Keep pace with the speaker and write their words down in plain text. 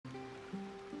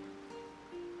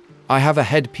I have a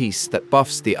headpiece that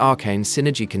buffs the Arcane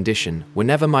synergy condition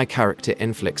whenever my character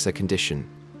inflicts a condition.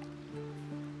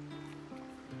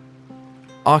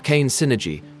 Arcane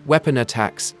synergy. Weapon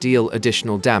attacks deal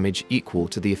additional damage equal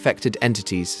to the affected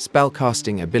entity's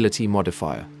spellcasting ability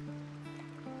modifier.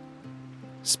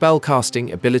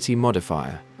 Spellcasting ability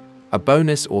modifier. A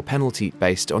bonus or penalty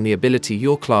based on the ability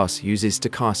your class uses to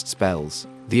cast spells.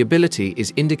 The ability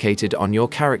is indicated on your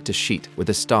character sheet with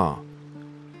a star.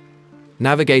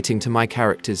 Navigating to my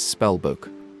character's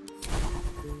spellbook.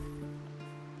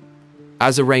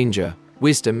 As a ranger,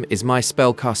 Wisdom is my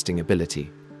spellcasting ability.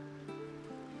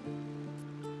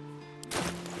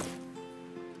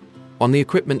 On the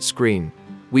equipment screen,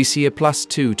 we see a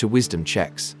 +2 to Wisdom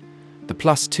checks. The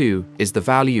 +2 is the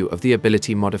value of the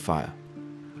ability modifier.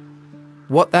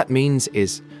 What that means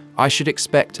is, I should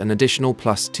expect an additional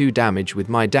 +2 damage with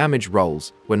my damage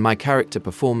rolls when my character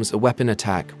performs a weapon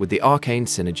attack with the Arcane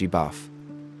synergy buff.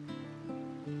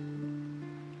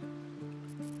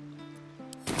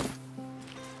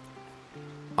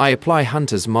 I apply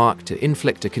Hunter's Mark to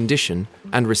inflict a condition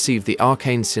and receive the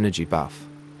Arcane synergy buff.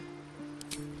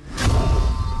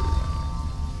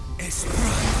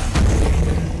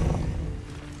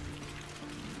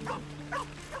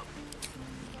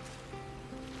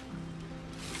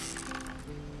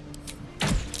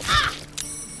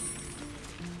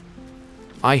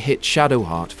 I hit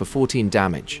Shadowheart for 14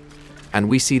 damage, and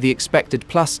we see the expected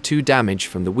 +2 damage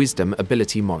from the Wisdom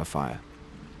ability modifier.